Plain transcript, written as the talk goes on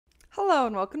Hello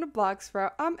and welcome to Blog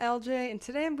Sprout. I'm LJ and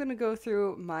today I'm going to go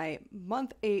through my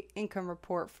month 8 income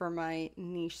report for my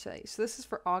niche site. So this is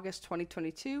for August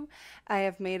 2022. I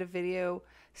have made a video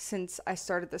since I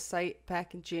started the site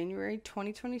back in January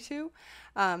 2022.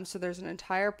 So there's an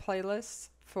entire playlist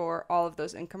for all of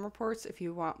those income reports if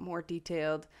you want more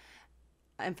detailed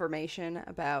information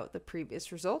about the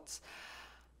previous results.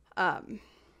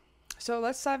 So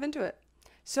let's dive into it.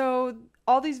 So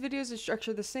all these videos are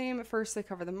structured the same. At first, they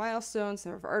cover the milestones,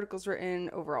 number of articles written,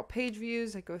 overall page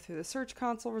views. I go through the Search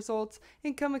Console results,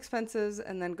 income expenses,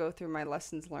 and then go through my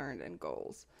lessons learned and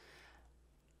goals.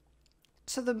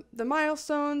 So the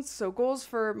milestones, so goals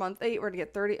for month 8 were to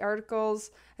get 30 articles.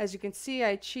 As you can see, I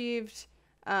achieved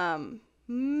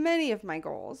many of my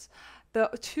goals. The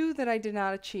two that I did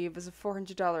not achieve was a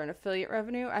 $400 in affiliate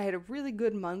revenue. I had a really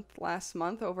good month last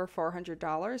month, over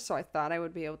 $400, so I thought I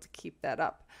would be able to keep that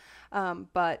up.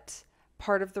 But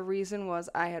part of the reason was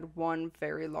I had one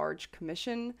very large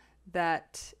commission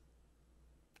that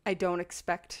I don't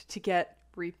expect to get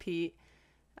repeat,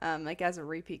 like as a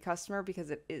repeat customer, because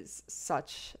it is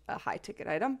such a high ticket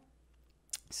item.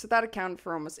 So that accounted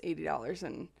for almost $80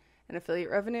 in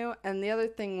affiliate revenue. And the other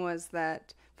thing was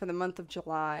that for the month of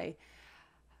July,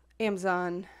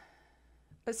 Amazon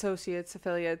associates,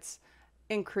 affiliates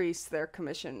increased their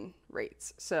commission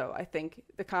rates. So I think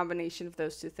the combination of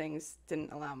those two things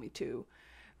didn't allow me to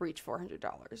reach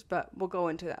 $400, but we'll go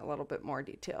into that a little bit more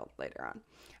detail later on.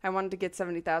 I wanted to get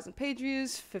 70,000 page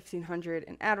views, 1,500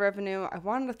 in ad revenue. I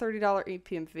wanted a $30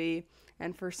 EPMV,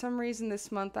 and for some reason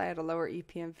this month I had a lower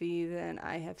EPMV than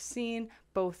I have seen,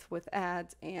 both with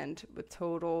ads and with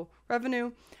total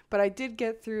revenue. But I did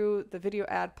get through the video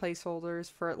ad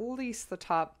placeholders for at least the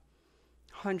top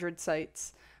 100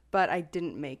 sites, but I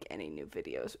didn't make any new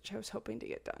videos, which I was hoping to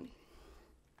get done.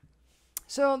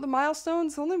 So the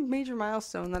milestones, the only major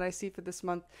milestone that I see for this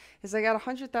month is I got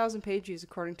 100,000 page views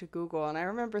according to Google. And I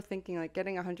remember thinking like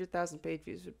getting 100,000 page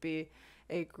views would be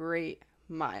a great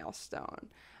milestone.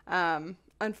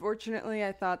 Unfortunately,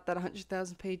 I thought that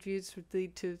 100,000 page views would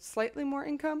lead to slightly more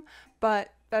income,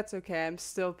 but that's okay. I'm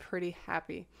still pretty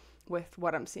happy with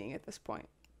what I'm seeing at this point.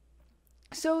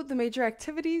 So the major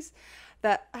activities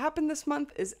that happened this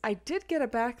month is I did get a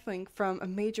backlink from a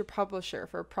major publisher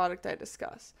for a product I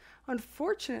discussed.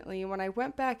 Unfortunately, when I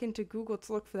went back into Google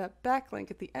to look for that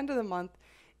backlink at the end of the month,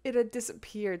 it had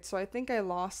disappeared. So I think I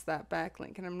lost that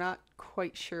backlink and I'm not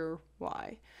quite sure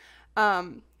why.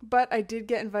 But I did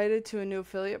get invited to a new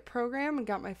affiliate program and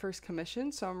got my first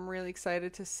commission. So I'm really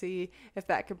excited to see if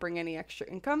that could bring any extra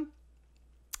income.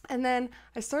 And then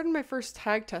I started my first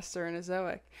tag tester in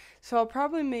Azoic. So I'll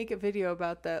probably make a video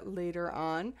about that later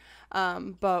on.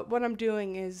 But what I'm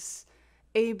doing is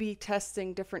A/B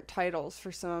testing different titles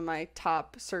for some of my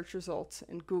top search results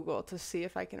in Google to see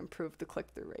if I can improve the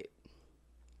click-through rate.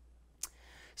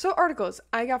 So articles,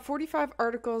 I got 45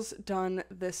 articles done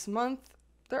this month.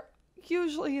 They're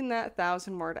usually in that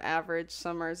 1,000 word average.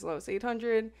 Some are as low as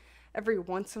 800. Every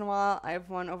once in a while I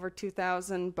have one over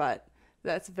 2,000, but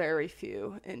that's very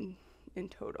few in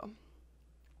total.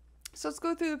 So let's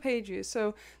go through the page views.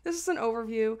 So this is an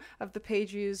overview of the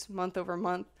page views month over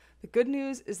month. The good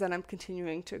news is that I'm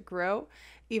continuing to grow,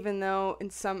 even though in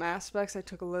some aspects I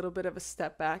took a little bit of a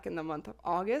step back in the month of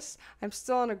August. I'm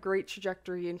still on a great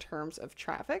trajectory in terms of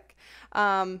traffic.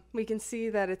 We can see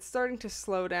that it's starting to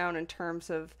slow down in terms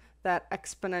of that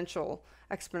exponential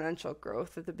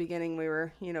growth. At the beginning we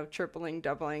were, tripling,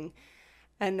 doubling,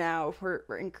 and now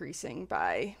we're increasing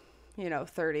by,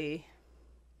 30,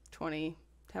 20,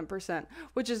 10%,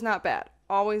 which is not bad.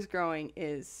 Always growing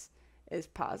is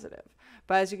positive.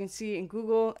 But as you can see in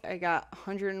Google, I got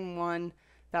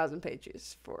 101,000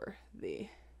 pages for the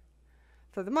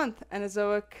month, and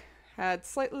Azoic had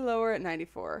slightly lower at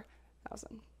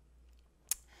 94,000.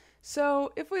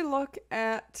 So if we look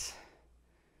at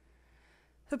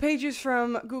the pages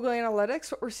from Google Analytics,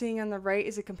 what we're seeing on the right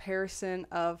is a comparison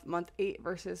of month 8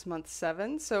 versus month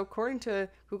 7. So according to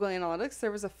Google Analytics,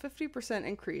 there was a 50%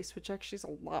 increase, which actually is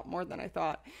a lot more than I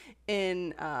thought,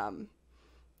 in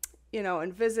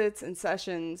in visits and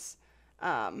sessions.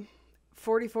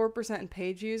 44% in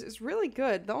page views is really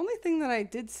good. The only thing that I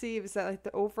did see was that like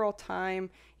the overall time,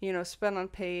 spent on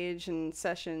page and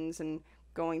sessions and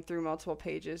going through multiple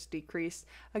pages decreased.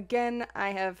 Again,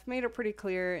 I have made it pretty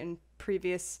clear in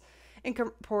previous income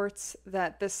reports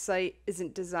that this site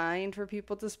isn't designed for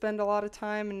people to spend a lot of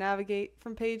time and navigate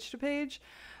from page to page.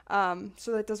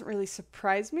 So that doesn't really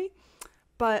surprise me.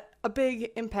 But a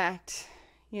big impact,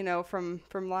 from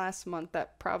last month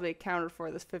that probably accounted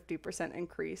for this 50%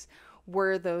 increase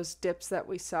were those dips that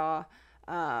we saw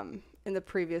in the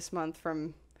previous month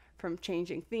from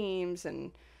changing themes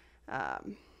and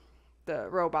the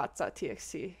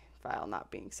robots.txt file not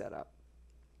being set up.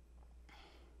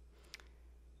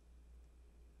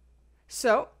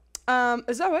 So,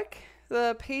 Ezoic,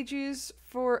 the page views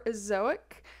for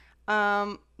Ezoic,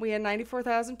 we had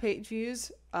 94,000 page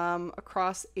views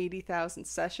across 80,000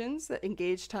 sessions. The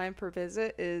engaged time per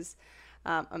visit is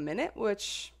a minute,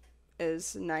 which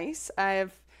is nice.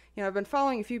 I've been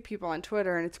following a few people on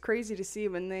Twitter, and it's crazy to see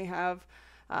when they have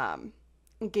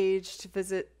engaged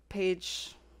visit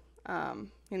page,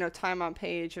 time on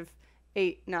page of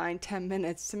 8, 9, 10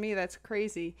 minutes. To me, that's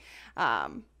crazy.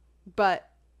 But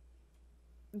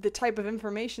the type of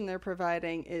information they're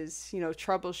providing is,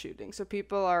 troubleshooting. So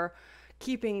people are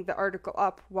keeping the article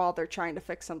up while they're trying to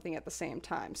fix something at the same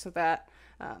time. So that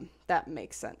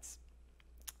makes sense.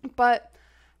 But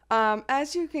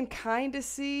as you can kind of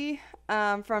see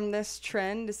from this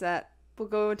trend is that we'll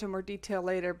go into more detail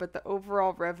later, but the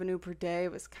overall revenue per day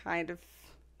was kind of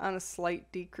on a slight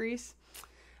decrease.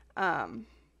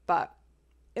 But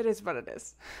it is what it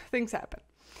is. Things happen.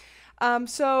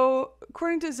 So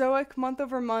according to Zoic, month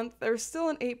over month, there's still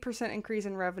an 8% increase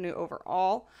in revenue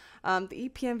overall. The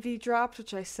EPMV dropped,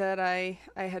 which I said I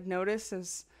had noticed,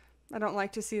 as I don't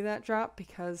like to see that drop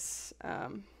because,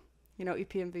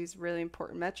 EPMV is a really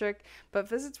important metric. But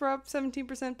visits were up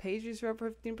 17%, page views were up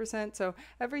 15%, so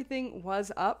everything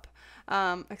was up,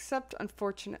 except,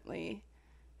 unfortunately,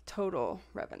 total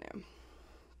revenue.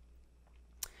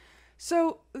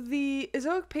 So the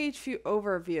Ezoic page view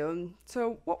overview.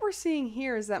 So what we're seeing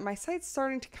here is that my site's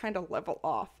starting to kind of level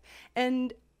off.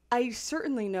 And I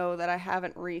certainly know that I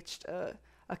haven't reached a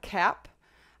cap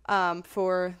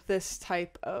for this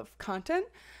type of content.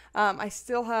 I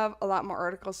still have a lot more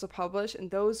articles to publish, and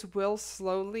those will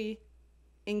slowly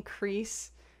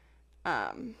increase,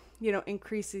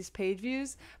 increase these page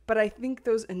views. But I think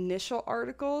those initial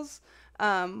articles,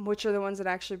 which are the ones that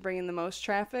actually bring in the most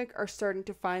traffic, are starting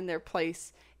to find their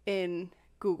place in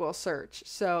Google search.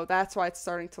 So that's why it's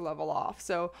starting to level off.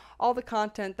 So all the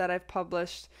content that I've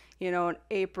published, in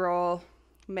April,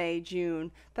 May,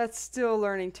 June, that's still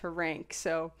learning to rank.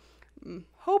 So I'm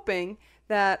hoping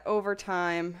that over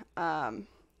time,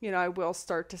 I will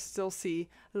start to still see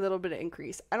a little bit of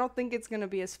increase. I don't think it's going to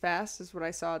be as fast as what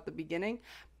I saw at the beginning,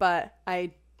 but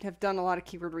I have done a lot of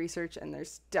keyword research, and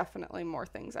there's definitely more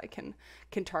things I can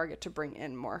target to bring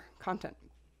in more content.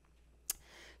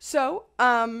 So,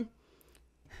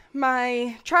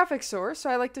 my traffic source, so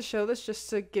I like to show this just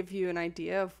to give you an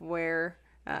idea of where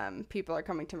people are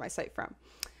coming to my site from.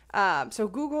 So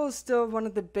Google is still one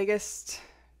of the biggest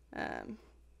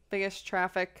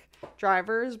traffic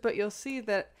drivers, but you'll see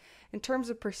that in terms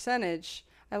of percentage,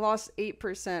 I lost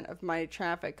 8% of my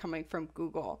traffic coming from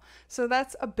Google. So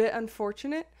that's a bit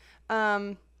unfortunate.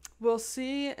 We'll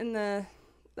see in the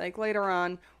later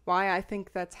on why I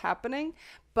think that's happening,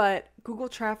 but Google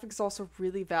traffic is also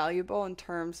really valuable in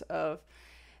terms of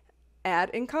ad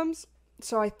incomes.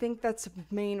 So I think that's the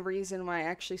main reason why I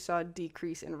actually saw a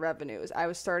decrease in revenues. I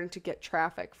was starting to get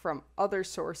traffic from other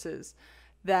sources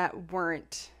that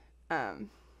weren't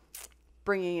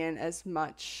bringing in as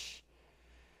much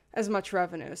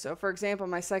revenue. So for example,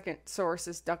 my second source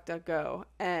is DuckDuckGo,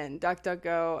 and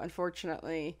DuckDuckGo,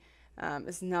 unfortunately,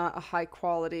 is not a high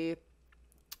quality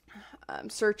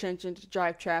search engine to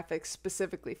drive traffic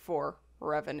specifically for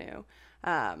revenue.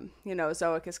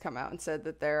 Zoic has come out and said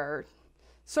that there are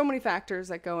so many factors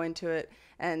that go into it,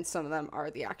 and some of them are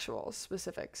the actual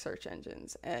specific search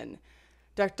engines. And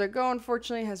DuckDuckGo,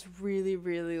 unfortunately, has really,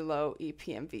 really low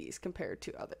EPMVs compared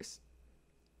to others.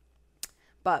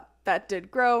 But that did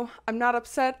grow. I'm not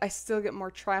upset. I still get more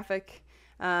traffic.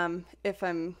 If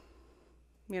I'm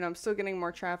still getting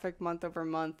more traffic month over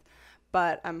month,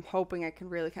 but I'm hoping I can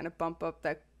really kind of bump up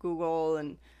that Google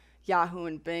and Yahoo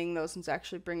and Bing. Those ones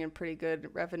actually bring in pretty good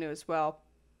revenue as well,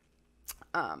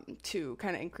 to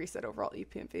kind of increase that overall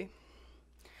EPMV.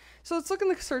 So let's look in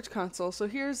the Search Console. So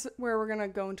here's where we're going to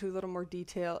go into a little more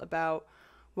detail about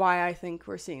why I think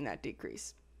we're seeing that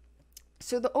decrease.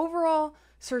 So the overall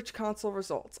Search Console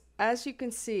results, as you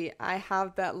can see, I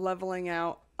have that leveling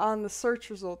out on the search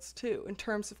results too in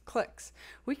terms of clicks.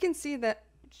 We can see that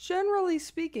generally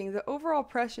speaking, the overall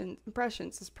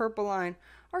impressions, this purple line,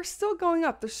 are still going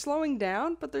up. They're slowing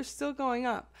down, but they're still going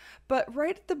up. But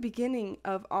right at the beginning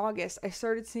of August, I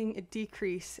started seeing a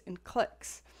decrease in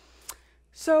clicks.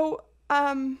 So,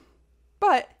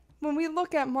 but when we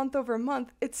look at month over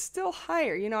month, it's still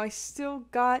higher. I still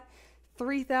got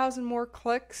 3,000 more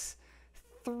clicks,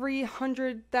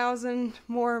 300,000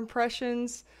 more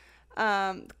impressions.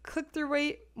 Click-through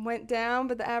rate went down,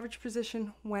 but the average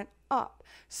position went up.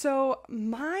 So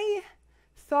my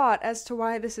thought as to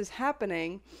why this is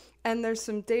happening and there's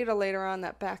some data later on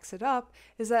that backs it up,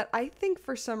 is that I think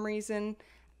for some reason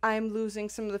I'm losing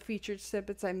some of the featured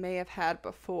snippets I may have had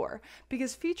before.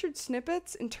 Because featured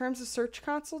snippets, in terms of Search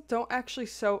Console, don't actually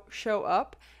show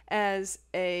up as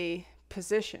a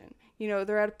position. You know,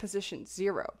 they're at a position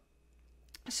 0.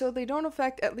 So they don't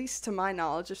affect, at least to my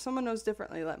knowledge. If someone knows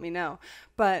differently, let me know.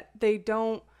 But they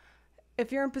don't,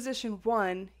 if you're in position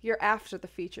 1, you're after the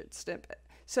featured snippet.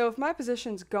 So if my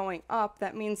position's going up,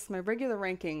 that means my regular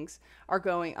rankings are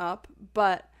going up,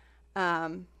 but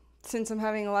since I'm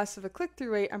having less of a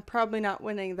click-through rate, I'm probably not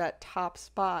winning that top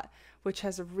spot, which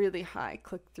has a really high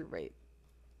click-through rate.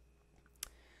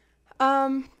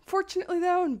 Fortunately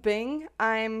though, in Bing,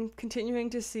 I'm continuing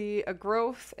to see a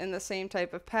growth in the same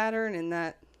type of pattern, in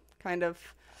that kind of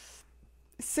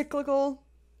cyclical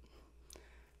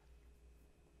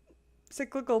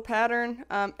pattern.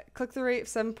 Click-through rate of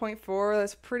 7.4,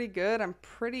 that's pretty good. I'm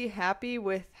pretty happy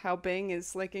with how Bing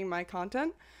is linking my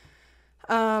content.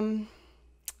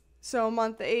 So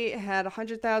month 8 had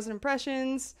 100,000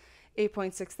 impressions,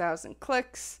 8.6 thousand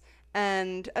clicks,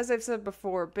 and as I've said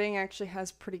before, Bing actually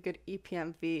has pretty good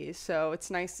EPMV, so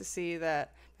it's nice to see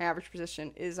that my average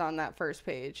position is on that first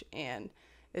page, and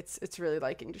it's really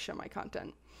liking to show my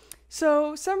content.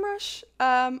 So SEMrush,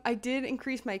 I did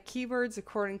increase my keywords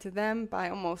according to them by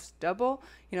almost double.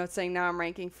 You know, it's saying now I'm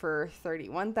ranking for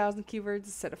 31,000 keywords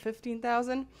instead of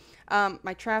 15,000.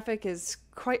 My traffic is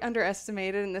quite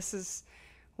underestimated, and this is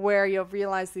where you'll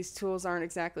realize these tools aren't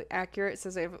exactly accurate. It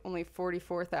says I have only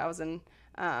 44,000,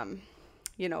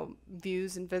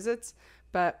 views and visits,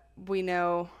 but we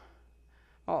know,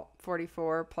 well,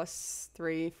 44 plus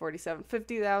 3, 47,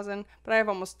 50,000, but I have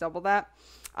almost double that.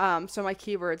 So my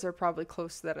keywords are probably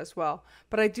close to that as well.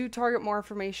 But I do target more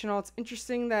informational. It's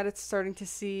interesting that it's starting to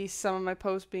see some of my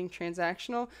posts being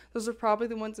transactional. Those are probably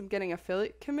the ones I'm getting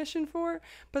affiliate commission for,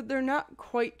 but they're not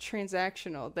quite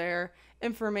transactional. They're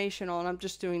informational, and I'm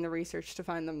just doing the research to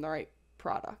find them the right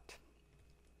product.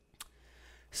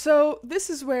 So this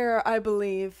is where I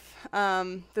believe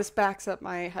this backs up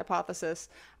my hypothesis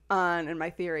and my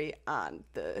theory on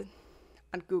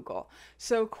Google.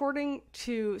 So according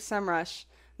to SEMrush,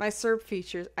 my SERP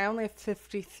features, I only have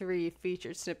 53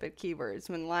 featured snippet keywords,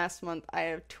 when last month I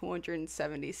have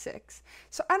 276.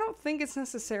 So I don't think it's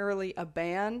necessarily a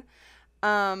ban.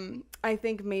 I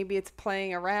think maybe it's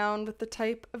playing around with the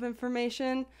type of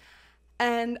information.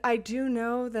 And I do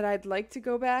know that I'd like to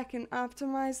go back and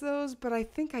optimize those, but I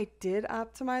think I did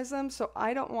optimize them, so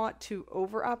I don't want to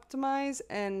over-optimize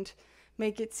and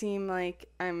make it seem like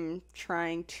I'm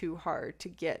trying too hard to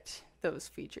get those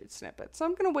featured snippets. So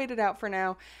I'm going to wait it out for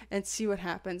now and see what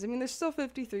happens. I mean, there's still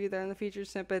 53 there in the featured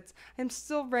snippets. I'm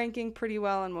still ranking pretty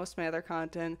well on most of my other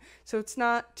content, so it's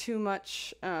not too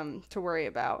much to worry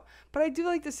about. But I do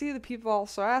like to see the people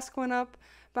also ask went up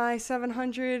by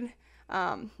 700.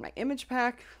 My image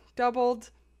pack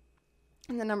doubled,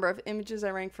 and the number of images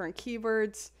I rank for in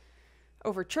keywords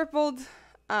over tripled.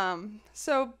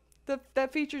 So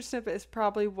that featured snippet is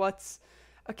probably what's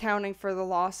accounting for the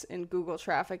loss in Google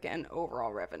traffic and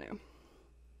overall revenue.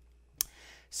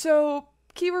 So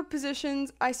keyword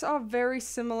positions, I saw a very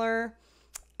similar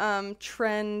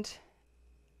trend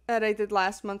that I did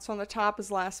last month. So on the top is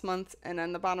last month, and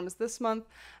on the bottom is this month.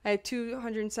 I had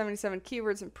 277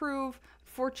 keywords improve.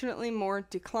 Fortunately, more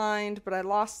declined, but I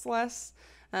lost less.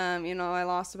 I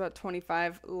lost about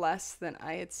 25 less than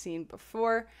I had seen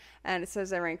before, and it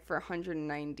says I ranked for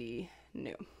 190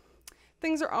 new.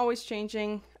 Things are always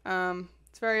changing.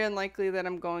 It's very unlikely that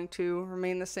I'm going to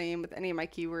remain the same with any of my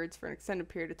keywords for an extended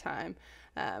period of time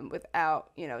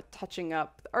without, touching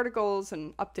up the articles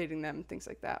and updating them and things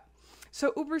like that.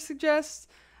 So Uber suggests,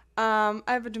 I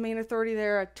have a domain authority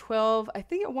there at 12. I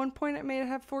think at one point I may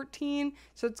have 14,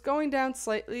 so it's going down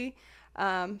slightly.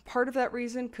 Part of that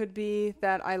reason could be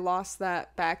that I lost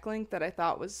that backlink that I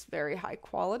thought was very high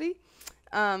quality.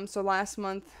 So last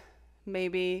month,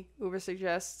 maybe Uber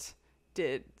suggests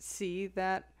did see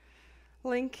that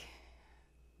link,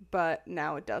 but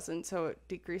now it doesn't, so it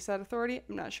decreased that authority.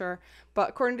 I'm not sure. But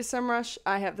according to SEMrush,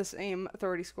 I have the same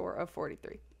authority score of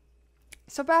 43.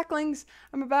 So backlinks,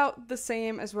 I'm about the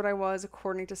same as what I was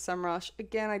according to SEMrush.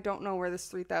 Again, I don't know where this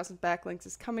 3,000 backlinks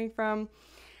is coming from.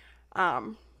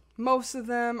 Most of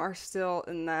them are still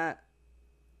in that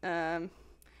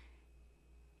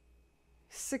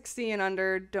 60 and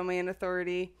under domain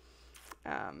authority.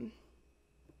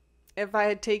 If I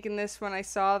had taken this when I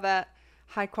saw that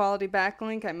high quality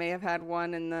backlink, I may have had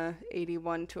one in the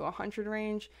 81 to 100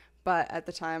 range, but at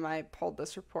the time I pulled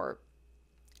this report,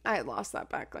 I had lost that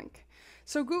backlink.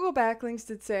 So Google backlinks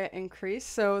did say it increased.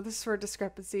 So this is for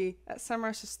discrepancy. At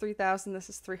SEMrush is 3,000. This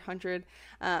is 300.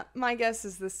 My guess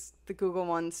is the Google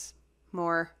one's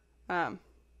more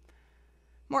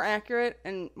more accurate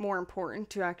and more important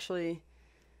to actually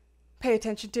pay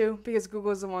attention to, because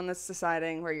Google is the one that's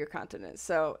deciding where your content is.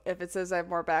 So if it says I have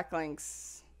more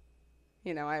backlinks,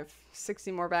 I have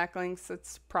 60 more backlinks,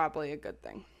 that's probably a good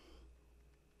thing.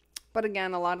 But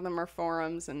again, a lot of them are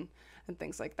forums and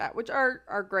things like that, which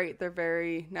are great. They're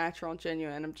very natural and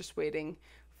genuine. I'm just waiting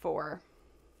for,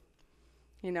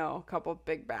 a couple of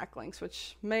big backlinks,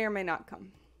 which may or may not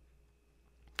come.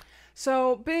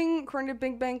 So Bing, according to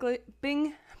Bing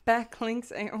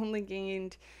backlinks, I only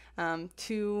gained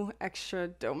 2 extra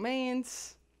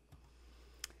domains.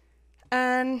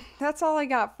 And that's all I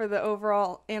got for the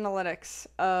overall analytics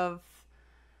of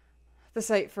the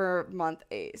site for month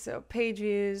 8. So page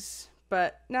views,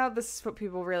 but now this is what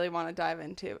people really want to dive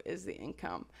into, is the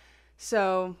income.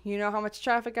 So you know how much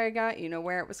traffic I got, you know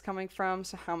where it was coming from,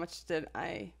 so how much did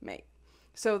I make?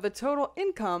 So the total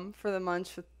income for the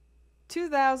month was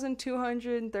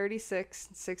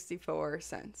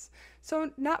 $2,236.64.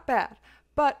 So not bad,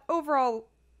 but overall,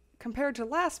 compared to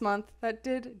last month, that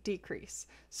did decrease.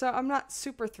 So I'm not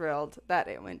super thrilled that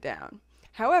it went down.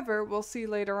 However, we'll see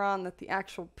later on that the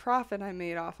actual profit I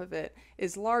made off of it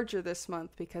is larger this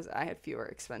month because I had fewer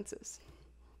expenses.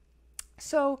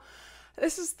 So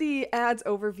this is the ads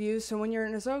overview. So when you're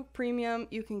in a Zoho Premium,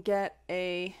 you can get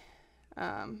a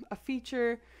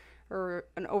feature or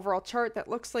an overall chart that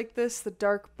looks like this. The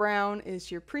dark brown is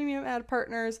your premium ad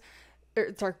partners,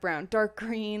 dark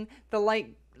green.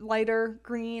 The lighter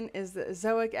green is the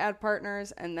Zoic ad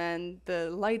partners, and then the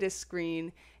lightest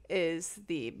green is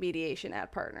the mediation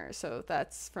ad partners. So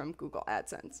that's from Google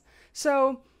AdSense.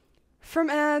 So from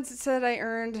ads, it said I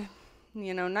earned,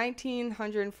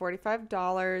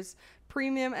 $1,945.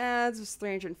 Premium ads was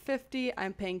 $350.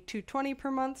 I'm paying $220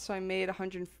 per month, so I made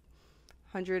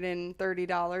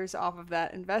 $130 off of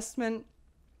that investment.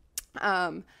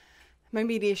 My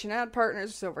mediation ad partners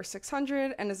was over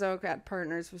 $600, and a Zoic ad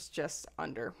partners was just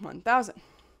under $1,000.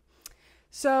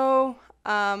 So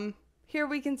here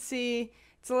we can see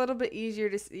it's a little bit easier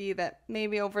to see that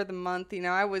maybe over the month,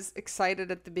 I was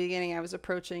excited at the beginning. I was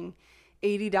approaching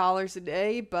 $80 a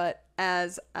day, but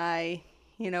as I,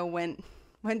 went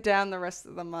down the rest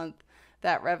of the month,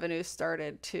 that revenue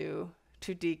started to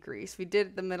decrease. We did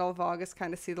at the middle of August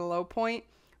kind of see the low point.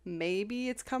 Maybe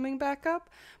it's coming back up,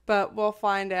 but we'll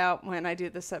find out when I do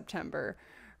the September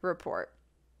report.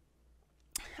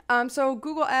 So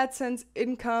Google AdSense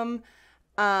income,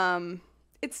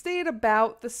 it stayed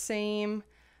about the same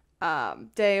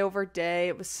day over day.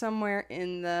 It was somewhere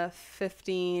in the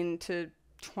 15 to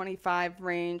 25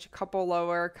 range, a couple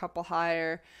lower, a couple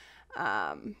higher,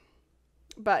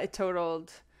 but it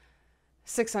totaled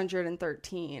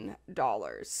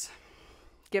 $613,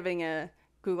 giving a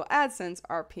Google AdSense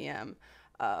RPM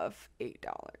of $8.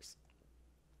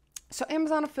 So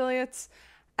Amazon affiliates,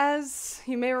 as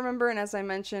you may remember, and as I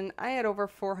mentioned, I had over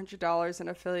 $400 in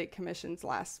affiliate commissions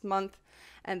last month,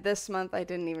 and this month I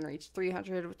didn't even reach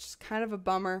 $300, which is kind of a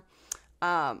bummer.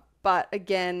 But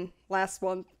again, last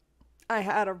month I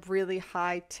had a really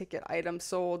high ticket item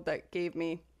sold that gave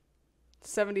me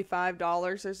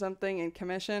 $75 or something in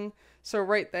commission. So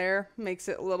right there makes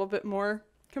it a little bit more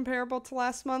comparable to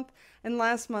last month. And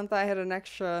last month I had an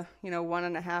extra,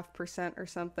 1.5% or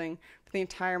something for the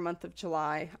entire month of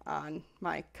July on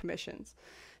my commissions.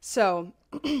 So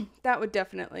that would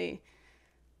definitely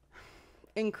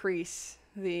increase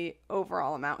the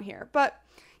overall amount here. But,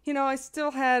 I still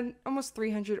had almost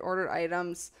 300 ordered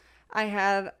items. I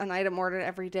had an item ordered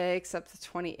every day except the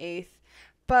 28th.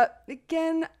 But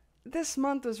again, this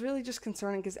month was really just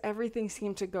concerning because everything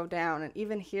seemed to go down. And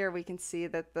even here we can see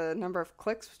that the number of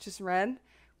clicks, which is red,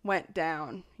 went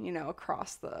down,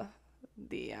 across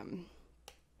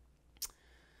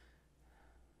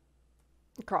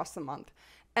across the month.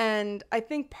 And I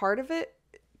think part of it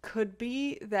could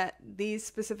be that these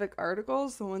specific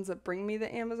articles, the ones that bring me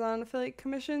the Amazon affiliate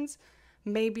commissions,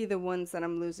 may be the ones that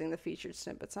I'm losing the featured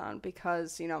snippets on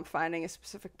because, I'm finding a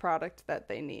specific product that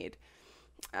they need.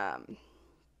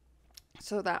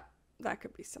 So that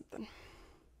could be something.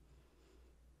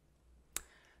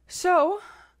 So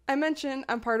I mentioned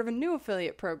I'm part of a new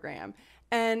affiliate program,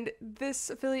 and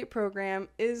this affiliate program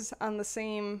is on the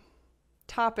same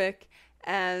topic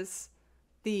as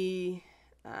the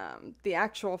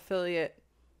actual affiliate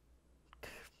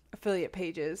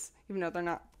pages, even though they're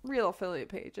not real affiliate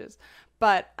pages.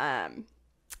 But I'm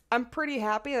pretty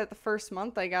happy that the first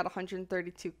month I got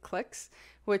 132 clicks,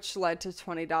 which led to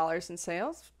 $20 in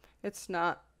sales. It's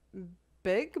not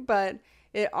big, but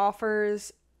it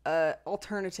offers a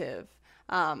alternative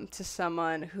to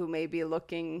someone who may be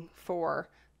looking for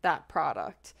that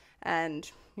product. And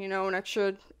an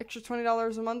extra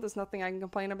 $20 a month is nothing I can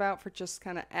complain about for just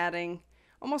kind of adding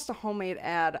almost a homemade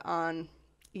ad on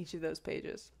each of those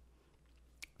pages.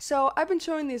 So I've been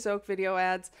showing these Oak video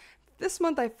ads. This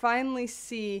month I finally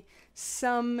see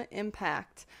some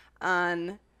impact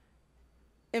on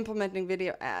implementing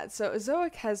video ads. So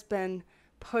Ezoic has been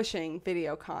pushing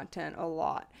video content a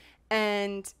lot.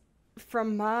 And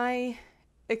from my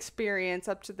experience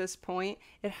up to this point,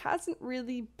 it hasn't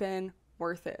really been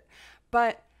worth it.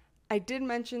 But I did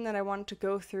mention that I wanted to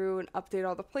go through and update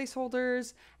all the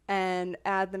placeholders and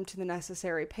add them to the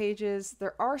necessary pages.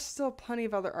 There are still plenty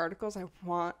of other articles I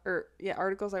want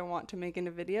to make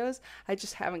into videos. I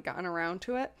just haven't gotten around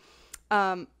to it.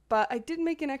 But I did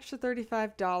make an extra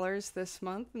 $35 this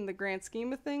month. In the grand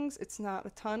scheme of things, it's not a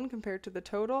ton compared to the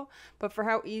total, but for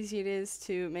how easy it is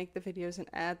to make the videos and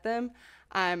add them,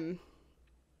 I'm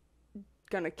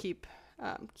gonna keep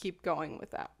going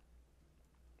with that.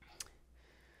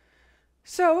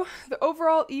 So the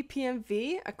overall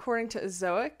EPMV, according to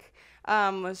Ezoic,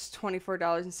 was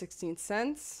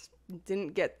 $24.16.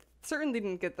 Certainly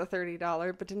didn't get the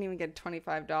 $30, but didn't even get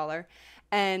 $25.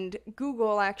 And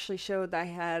Google actually showed that I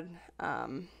had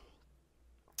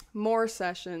more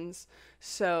sessions,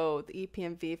 so the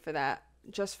EPMV for that,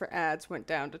 just for ads, went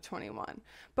down to 21.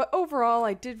 But overall,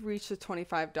 I did reach the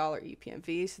 $25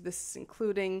 EPMV, so this is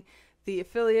including the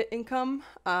affiliate income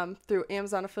through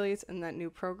Amazon affiliates and that new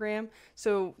program.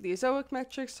 So the Ezoic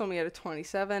metrics told me I had a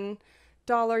 $27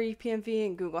 EPMV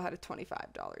and Google had a $25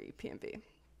 EPMV.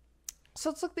 So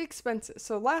let's look at the expenses.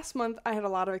 So last month I had a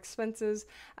lot of expenses.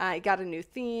 I got a new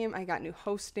theme, I got new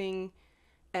hosting,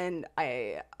 and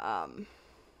I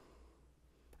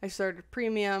started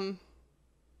premium.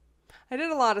 I did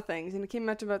a lot of things and it came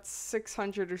out to about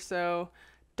 $600 or so.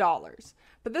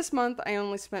 But this month I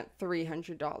only spent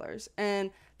 $300, and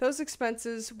those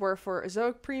expenses were for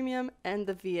Ezoic Premium and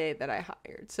the VA that I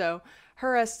hired. So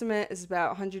her estimate is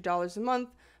about $100 a month,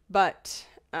 but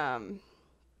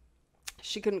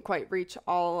she couldn't quite reach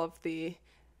all of the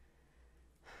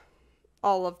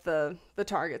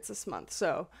targets this month.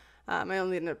 So I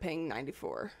only ended up paying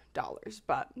 $94.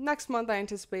 But next month I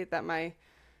anticipate that my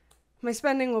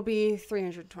spending will be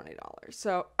 $320.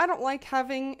 So I don't like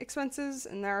having expenses,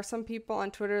 and there are some people on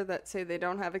Twitter that say they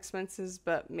don't have expenses,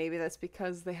 but maybe that's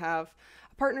because they have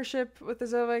a partnership with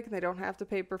Ezoic and they don't have to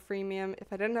pay for premium.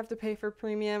 If I didn't have to pay for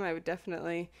premium, I would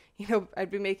definitely, I'd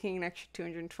be making an extra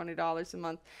 $220 a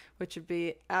month, which would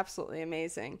be absolutely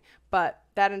amazing. But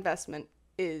that investment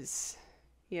is,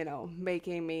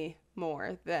 making me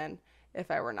more than if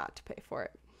I were not to pay for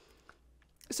it.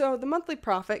 So the monthly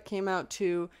profit came out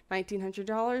to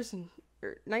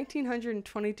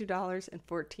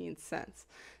 $1,922.14.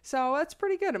 So that's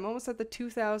pretty good. I'm almost at the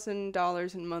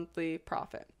 $2,000 in monthly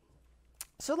profit.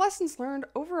 So lessons learned.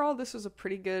 Overall, this was a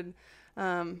pretty good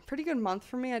month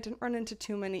for me. I didn't run into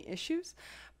too many issues,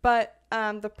 but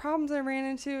the problems I ran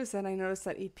into is that I noticed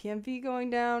that EPMV going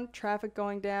down, traffic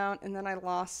going down, and then I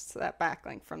lost that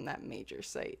backlink from that major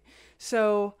site.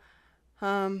 So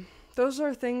those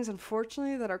are things,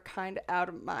 unfortunately, that are kind of out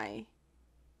of my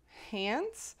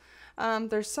hands.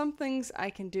 There's some things I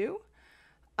can do,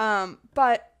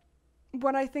 but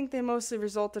what I think they mostly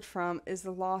resulted from is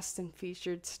the lost and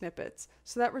featured snippets.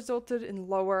 So that resulted in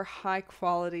lower high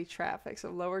quality traffic,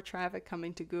 so lower traffic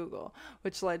coming to Google,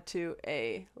 which led to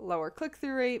a lower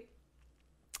click-through rate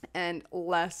and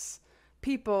less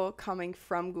people coming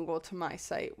from Google to my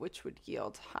site, which would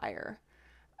yield higher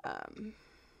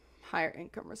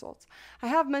income results. I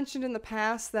have mentioned in the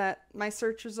past that my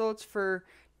search results for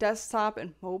desktop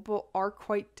and mobile are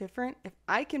quite different. If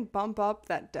I can bump up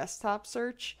that desktop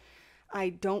search, I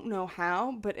don't know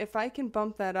how, but if I can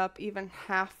bump that up even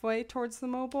halfway towards the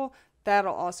mobile,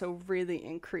 that'll also really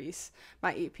increase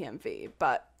my EPMV.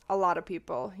 But a lot of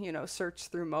people, search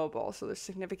through mobile, so there's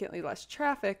significantly less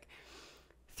traffic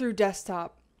through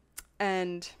desktop,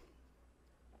 and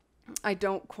I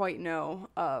don't quite know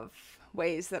of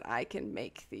ways that I can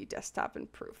make the desktop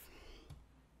improve.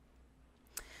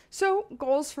 So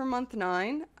goals for month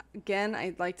 9. Again,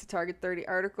 I'd like to target 30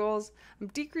 articles. I'm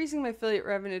decreasing my affiliate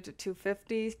revenue to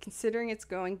 $250. Considering it's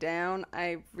going down,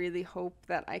 I really hope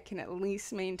that I can at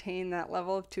least maintain that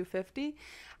level of $250.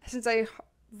 Since I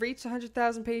reached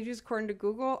 100,000 pages according to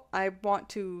Google, I want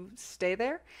to stay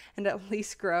there and at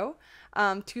least grow.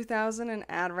 2,000 in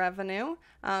ad revenue.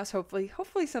 So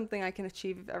hopefully something I can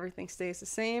achieve if everything stays the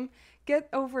same. Get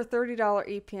over $30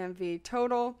 EPMV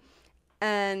total,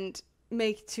 and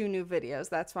make 2 new videos.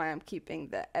 That's why I'm keeping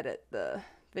the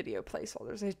video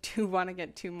placeholders. I do want to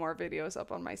get 2 more videos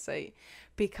up on my site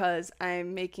because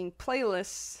I'm making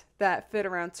playlists that fit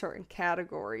around certain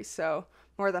categories. So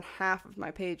more than half of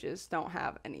my pages don't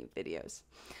have any videos.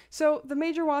 So the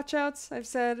major watchouts I've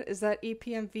said is that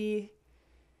EPMV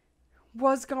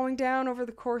was going down over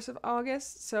the course of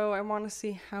August. So I want to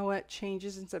see how it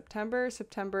changes in September.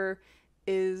 September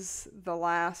is the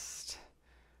last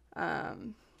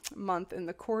month in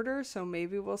the quarter, so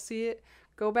maybe we'll see it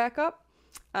go back up.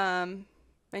 And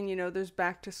you know, there's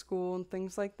back to school and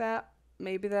things like that.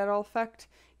 Maybe that'll affect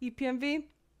EPMV.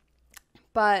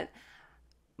 But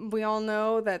we all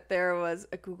know that there was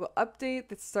a Google update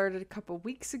that started a couple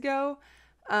weeks ago,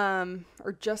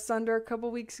 or just under a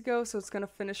couple weeks ago, so it's going to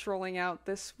finish rolling out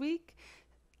this week.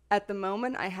 At the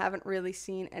moment, I haven't really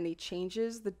seen any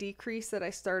changes. The decrease that I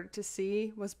started to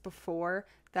see was before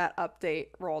that update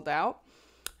rolled out.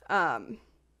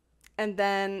 And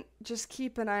then just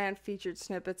keep an eye on featured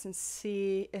snippets and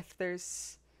see if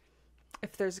there's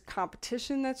a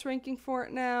competition that's ranking for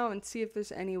it now, and see if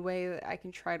there's any way that I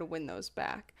can try to win those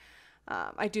back.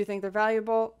 I do think they're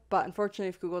valuable, but unfortunately,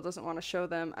 if Google doesn't want to show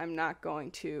them, I'm not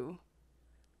going to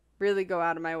really go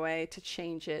out of my way to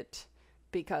change it,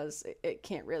 because it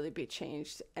can't really be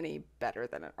changed any better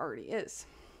than it already is.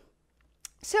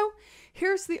 So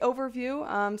here's the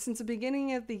overview. Since the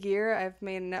beginning of the year, I've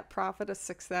made a net profit of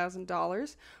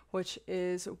 $6,000, which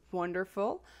is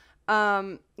wonderful.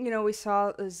 You know, we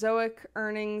saw the Zoic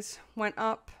earnings went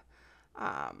up,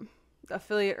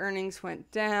 affiliate earnings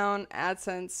went down,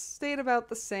 AdSense stayed about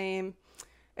the same,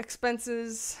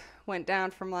 expenses went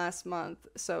down from last month,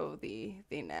 so the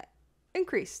net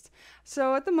increased.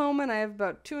 So at the moment, I have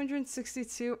about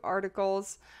 262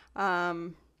 articles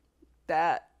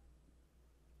that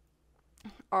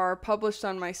are published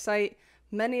on my site.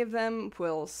 Many of them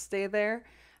will stay there.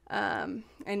 I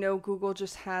know Google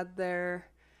just had their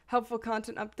helpful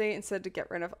content update and said to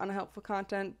get rid of unhelpful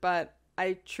content, but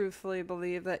I truthfully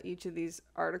believe that each of these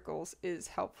articles is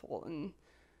helpful in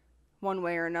one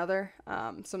way or another.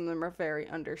 Some of them are very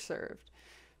underserved.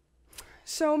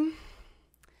 So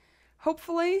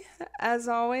hopefully, as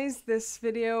always, this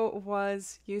video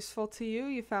was useful to you.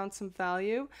 You found some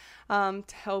value to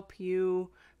help you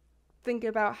think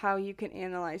about how you can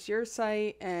analyze your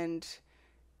site and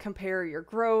compare your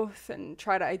growth and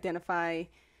try to identify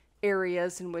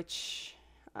areas in which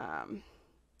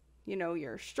you know,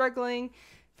 you're struggling.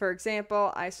 For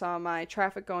example, I saw my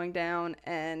traffic going down,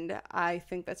 and I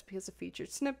think that's because of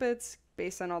featured snippets.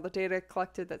 Based on all the data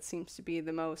collected, that seems to be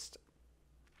the most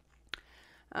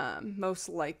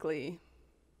likely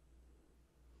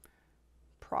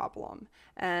problem.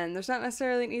 And there's not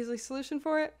necessarily an easy solution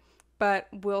for it, but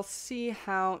we'll see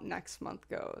how next month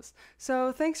goes.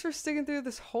 So thanks for sticking through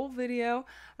this whole video.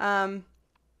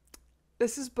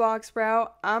 This is Blog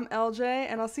Sprout. I'm LJ,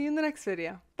 and I'll see you in the next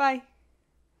video. Bye.